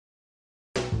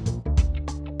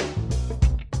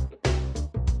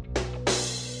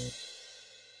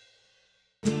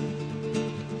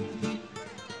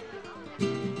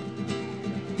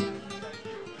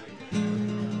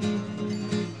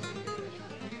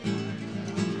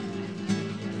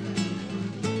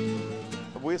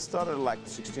we started like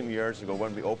 16 years ago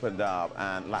when we opened up,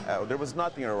 and there was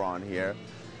nothing around here,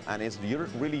 and it's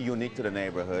really unique to the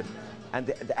neighborhood. And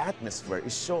the atmosphere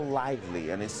is so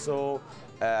lively, and it's so,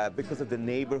 because of the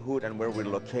neighborhood and where we're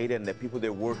located and the people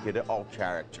that work here, they're all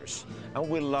characters. And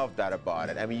we love that about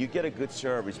it. I mean, you get a good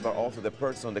service, but also the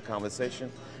person, the conversation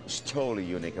is totally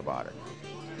unique about it.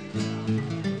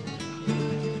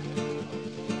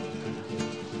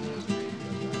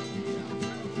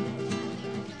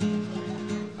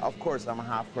 Of course, I'm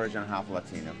half Persian, half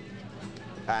Latino.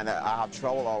 And I have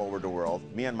traveled all over the world.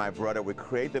 Me and my brother, we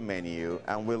create the menu,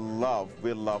 and we love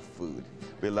food.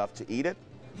 We love to eat it.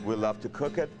 We love to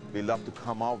cook it. We love to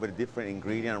come out with a different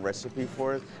ingredient and recipe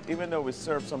for it. Even though we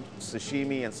serve some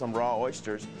sashimi and some raw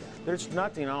oysters, there's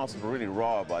nothing else really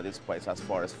raw about this place as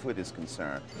far as food is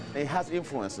concerned. It has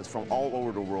influences from all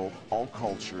over the world, all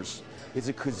cultures. It's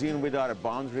a cuisine without a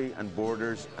boundary and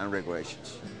borders and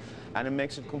regulations. And it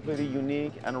makes it completely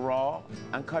unique and raw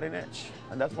and cutting edge.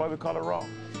 And that's why we call it raw.